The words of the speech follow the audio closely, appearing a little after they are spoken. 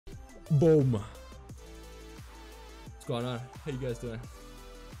Boom. What's going on? How you guys doing?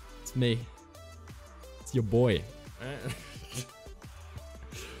 It's me. It's your boy.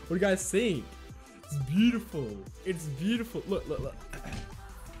 What do you guys think? It's beautiful. It's beautiful. Look, look, look.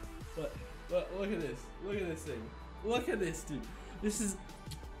 Look at this. Look at this thing. Look at this, dude. This is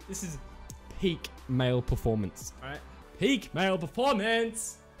peak male performance. Alright? Peak male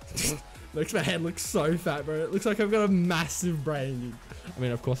performance! Looks, my head looks so fat, bro. It looks like I've got a massive brain, dude. I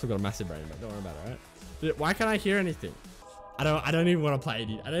mean, of course I've got a massive brain, but don't worry about it, alright? Dude, why can't I hear anything? I don't even want to play,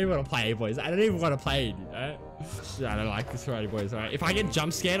 dude. I don't even want to play, boys. I don't even want to play, dude, alright? Dude, I don't like this already, boys, alright? If I get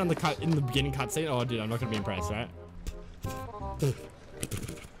jump scared on the in the beginning cutscene, oh, dude, I'm not gonna be impressed, alright?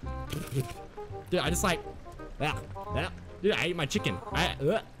 Dude, I just like, dude, I ate my chicken.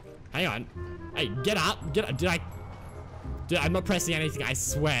 Hang on. Hey, get up, Dude, I'm not pressing anything. I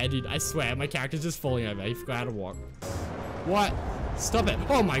swear, dude. I swear, my character's just falling over. He forgot how to walk. What? Stop it!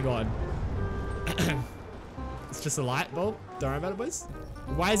 Oh my god. It's just a light bulb. Don't worry about it, boys.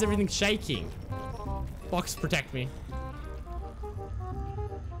 Why is everything shaking? Box, protect me.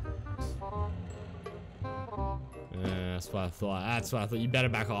 That's what I thought. That's what I thought. You better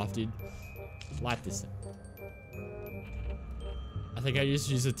back off, dude. Light this. I think I just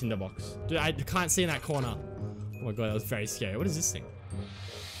used a tinderbox. Dude, I can't see in that corner. Oh my god, that was very scary. What is this thing?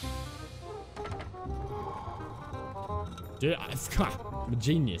 Dude, I'm a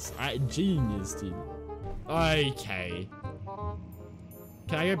genius. Alright, genius, dude. Okay.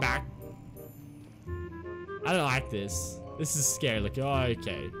 Can I go back? I don't like this. This is scary looking. Oh,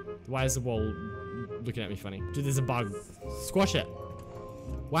 okay. Why is the wall looking at me funny? Dude, there's a bug. Squash it.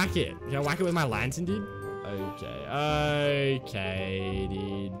 Whack it. Can I whack it with my lantern, dude? Okay. Okay,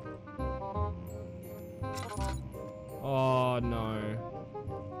 dude. Oh, no.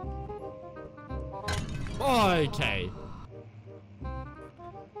 Okay.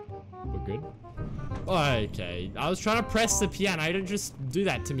 We're good? Okay. I was trying to press the piano. I don't just do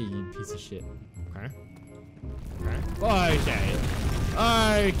that to me, you piece of shit. Okay. Okay.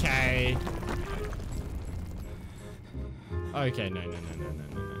 Okay. Okay. Okay, no.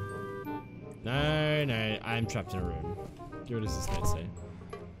 No, I'm trapped in a room. What does this note say?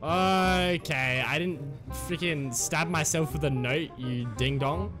 Okay, I didn't freaking stab myself with a note, you ding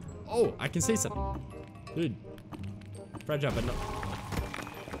dong. Oh, I can see something. Dude. Fragile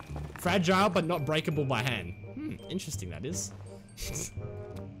but not breakable by hand. Interesting that is.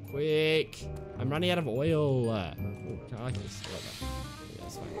 Quick. I'm running out of oil. Oh, can I like this? I like that. Yeah,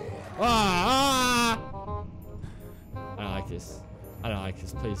 that's fine. Ah! I don't like this. I don't like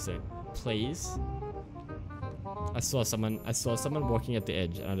this. Please don't. Please. I saw someone walking at the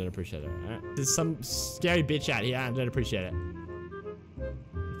edge and I don't appreciate it. Right? There's some scary bitch out here and I don't appreciate it. Where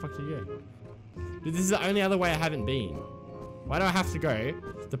the fuck do you go? Dude, this is the only other way I haven't been. Why do I have to go?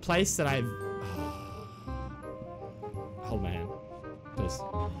 The place that I've... Hold my hand. Please.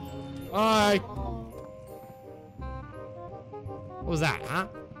 Oh! What was that, huh?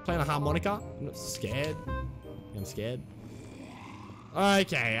 Playing a harmonica? I'm not scared. I'm scared.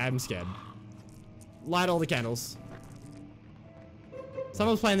 Okay, I'm scared. Light all the candles.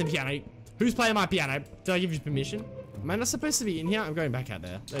 Someone's playing the piano. Who's playing my piano? Did I give you permission? Am I not supposed to be in here? I'm going back out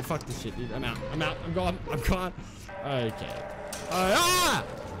there. No, fuck this shit, dude. I'm out. I'm gone. I'm gone. Okay. Ah!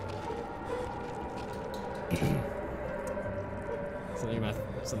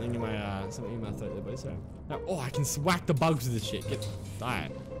 something in my throat there, boys. No, oh, I can whack the bugs with this shit.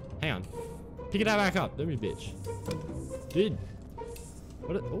 Alright. Hang on. Pick it back up. Don't be a bitch. Dude.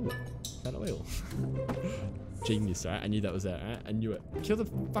 What? Oh, that oil. Genius, right? I knew that was there, right? I knew it. Kill the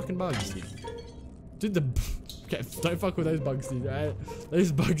fucking bugs, dude. Dude, okay, don't fuck with those bugs, dude, right?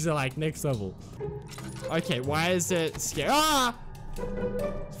 Those bugs are like next level. Okay, why is it scary? Ah!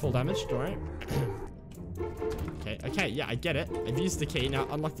 It's full damage, don't worry. Okay, yeah, I get it. I've used the key. Now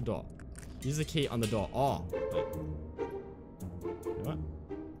unlock the door. Use the key on the door. Oh, wait. What?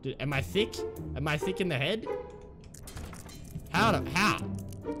 Dude, am I thick? Am I thick in the head? How?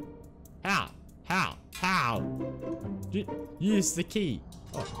 Dude, use the key.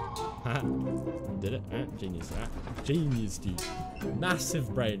 Oh. Did it? Right? Genius, right? Genius, dude.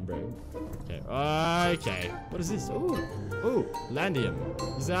 Massive brain, bro. Okay. Okay. What is this? Ooh. Ooh. Landium.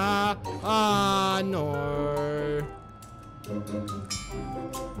 No.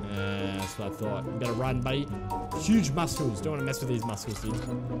 That's what I thought. You better run, buddy. Huge muscles. Don't want to mess with these muscles, dude.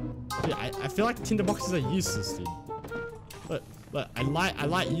 Dude, I feel like tinderboxes are useless, dude. Look, I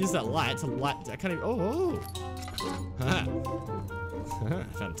use that light to light. I can't even. Oh. I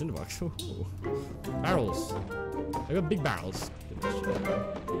found a tinderbox. Barrels. I got big barrels.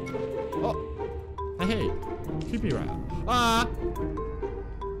 Oh. Hey. Creepy rat. Ah.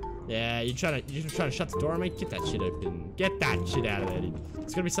 Yeah, you're trying to shut the door on me? Get that shit open. Get that shit out of there, dude.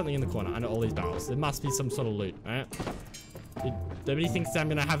 There's gotta be something in the corner under all these barrels. There must be some sort of loot, alright? Nobody thinks that I'm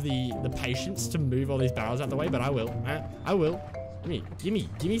gonna have the patience to move all these barrels out the way, but I will, alright? I will. Give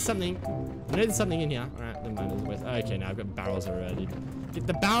me something. I know there's something in here. Alright, never mind, there's a waste. Okay, now I've got barrels already. Get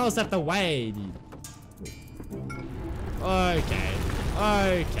the barrels out the way, dude. Okay.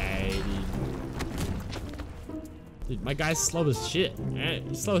 Okay, dude. Dude, my guy's slow as shit. Alright,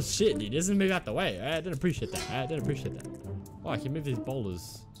 he's slow as shit, dude. He doesn't move out the way. Alright, I don't appreciate that. Alright, I don't appreciate that. Oh, I can move these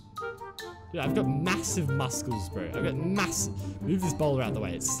boulders. Dude, I've got massive muscles, bro. I've got massive. Move this boulder out the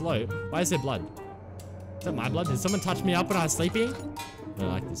way. It's slow. Why is there blood? Is that my blood? Did someone touch me up when I was sleeping? I don't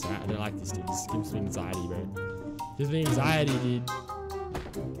like this, alright? I don't like this, dude. This gives me anxiety, bro. Gives me anxiety, dude.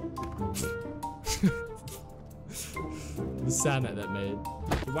 The sound that made.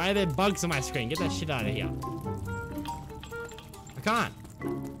 Why are there bugs on my screen? Get that shit out of here. I can't.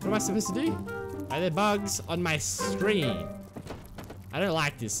 What am I supposed to do? Why are there bugs on my screen? I don't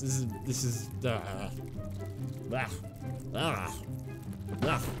like this. This is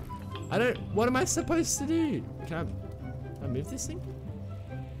I don't. What am I supposed to do? Can I move this thing?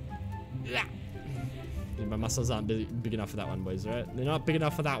 Yeah. Dude, my muscles aren't big enough for that one, boys. Right? They're not big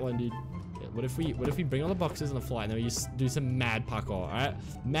enough for that one, dude. Yeah, what if we bring all the boxes on the fly and then we just do some mad parkour? All right,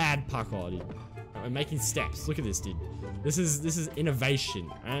 mad parkour, dude. Right, we're making steps. Look at this, dude. This is innovation.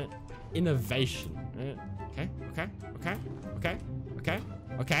 All right, innovation. All right?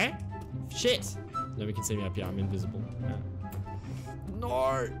 Okay. Shit. Nobody can see me up here. I'm invisible. Right?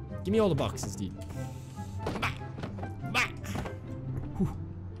 No. Give me all the boxes, dude.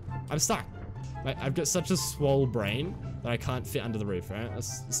 I'm stuck. Like, I've got such a swole brain that I can't fit under the roof, right?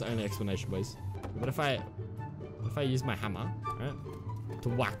 That's the only explanation, boys. What if I use my hammer, right? To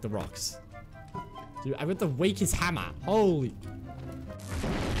whack the rocks? Dude, I've got the weakest hammer. Holy.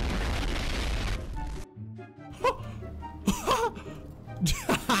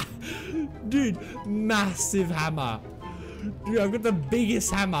 Dude, massive hammer. Dude, I've got the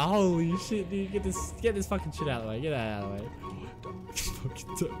biggest hammer. Holy shit, dude. Get this fucking shit out of the way. Get that out of the way.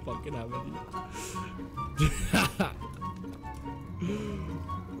 Don't fucking hammer, dude.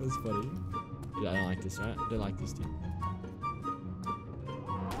 That's funny. Dude, I don't like this, right? I don't like this, dude.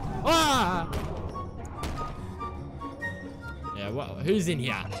 Ah! Yeah, what? Who's in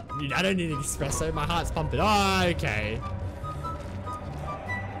here? Dude, I don't need an espresso. My heart's pumping. Oh, okay.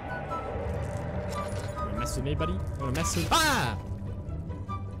 Mess with me, buddy? Wanna mess with? Ah!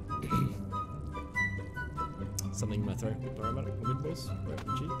 Something in my throat. Don't worry about it. We're good, boys. We're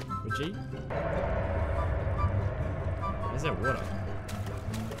G. Is there water?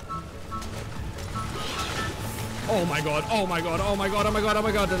 Oh my god! Oh my god! Oh my god! Oh my god! Oh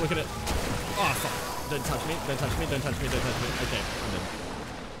my god! Don't look at it. Oh fuck! Don't touch me! Don't touch me! Don't touch me! Don't touch me! Okay, I'm done.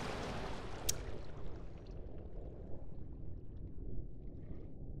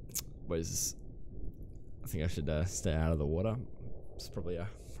 What is this? I think I should stay out of the water. It's probably a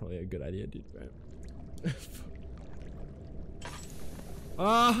good idea, dude. Right?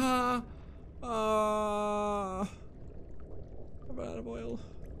 I'm out of oil.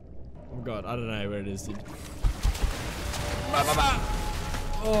 Oh god, I don't know where it is, dude. Oh my god!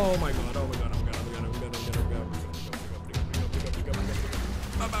 Oh my god! Oh my god! Oh my god! Oh my god!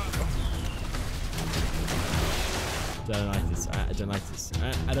 Oh my god! I don't like this. I don't like this.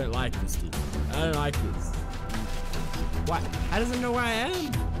 I don't like this, dude. I don't like this. What? How does it know where I am?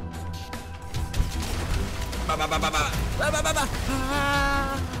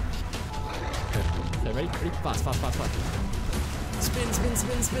 Okay, ready? Ready? Fast. Spin.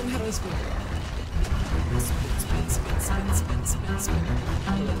 How do I spin? Spin.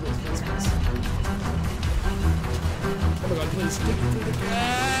 Oh my god, please. Fast.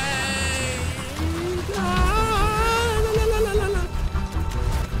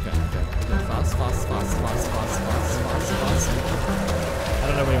 I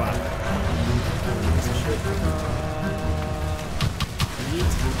don't know where you are.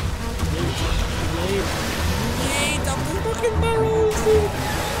 Yeet, up the fucking barrels, dude.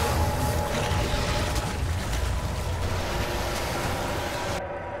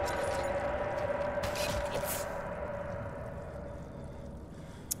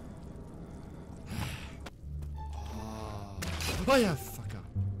 Oh yeah, fucker.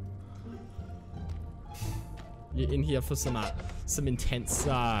 You're in here for some intense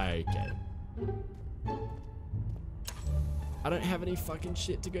okay. I don't have any fucking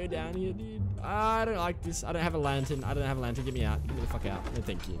shit to go down here, dude. I don't like this. I don't have a lantern. Get me out. Get me the fuck out. No,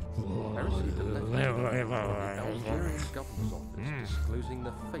 thank you. I received a letter from the Algerian government's office disclosing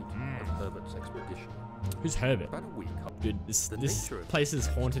the fate of Herbert's expedition. Who's Herbert? About a week. Dude, this place is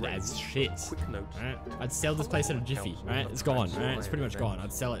haunted as shit. Quick note. Right? I'd sell this place at a jiffy. Right? It's gone. Right? It's pretty much gone.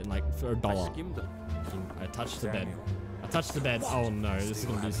 I'd sell it in like for $1. I touched the bed. I touched the bed. Oh no, this is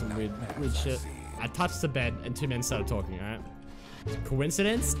gonna be some weird shit. I touched the bed and 2 men started talking. Right?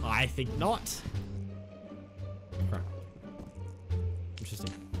 Coincidence? I think not. Crap.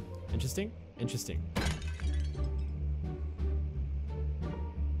 Interesting. Interesting. Interesting.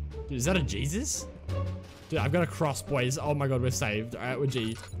 Dude, is that a Jesus? Dude, I've got a cross, boys. Oh my god, we're saved. Alright, we're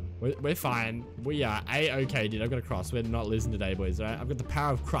G. We're fine. We are A-okay, dude. I've got a cross. We're not losing today, boys. Alright, I've got the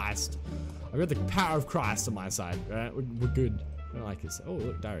power of Christ. I've got the power of Christ on my side. Alright, we're good. I don't like this. Oh,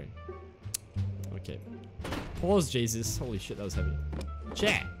 look, diary. Okay. Pause, Jesus. Holy shit, that was heavy.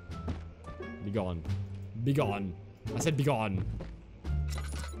 Chair. Be gone. Be gone. I said be gone.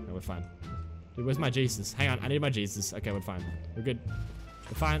 Okay, we're fine. Dude, where's my Jesus? Hang on, I need my Jesus. Okay, we're fine. We're good.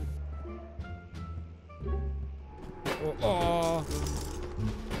 We're fine. Oh.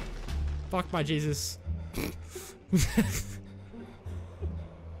 Fuck my Jesus.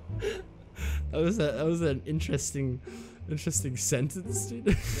 that was an interesting sentence, dude.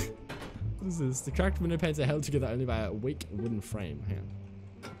 What is this? The cracked window panes are held together only by a weak wooden frame. Hang on.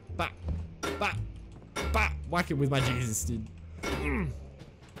 Bah, bah, bah. Whack it with my Jesus, dude.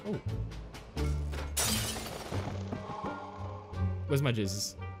 Oh. Where's my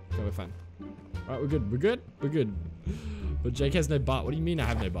Jesus? Okay, we're fine. Alright, we're good. We're good. We're good. But Jake has no butt. What do you mean I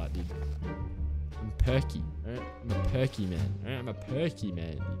have no butt, dude? I'm perky. Alright? I'm a perky man. Alright? I'm a perky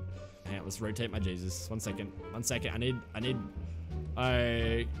man, dude. Alright, let's rotate my Jesus. 1 second. 1 second. I need.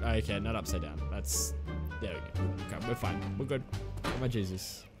 Okay, not upside down. That's. There we go. Okay, we're fine. We're good. My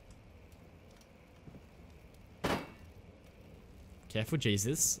Jesus. Careful,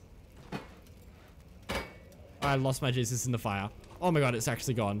 Jesus. I lost my Jesus in the fire. Oh my god, it's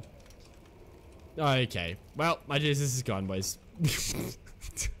actually gone. Okay. Well, my Jesus is gone, boys.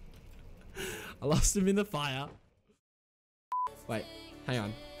 I lost him in the fire. Wait, hang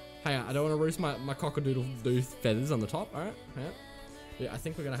on. Hang on, I don't want to roast my cockadoodle-doo feathers on the top, alright? Hang on. Yeah, I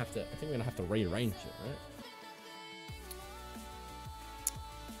think we're gonna have to rearrange it,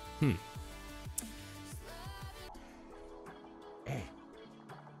 right?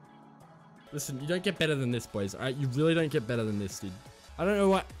 Listen, you don't get better than this, boys, alright? You really don't get better than this, dude. I don't know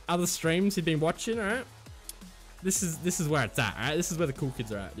what other streams you've been watching, alright? This is where it's at, alright? This is where the cool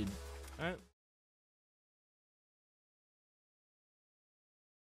kids are at, dude. Alright?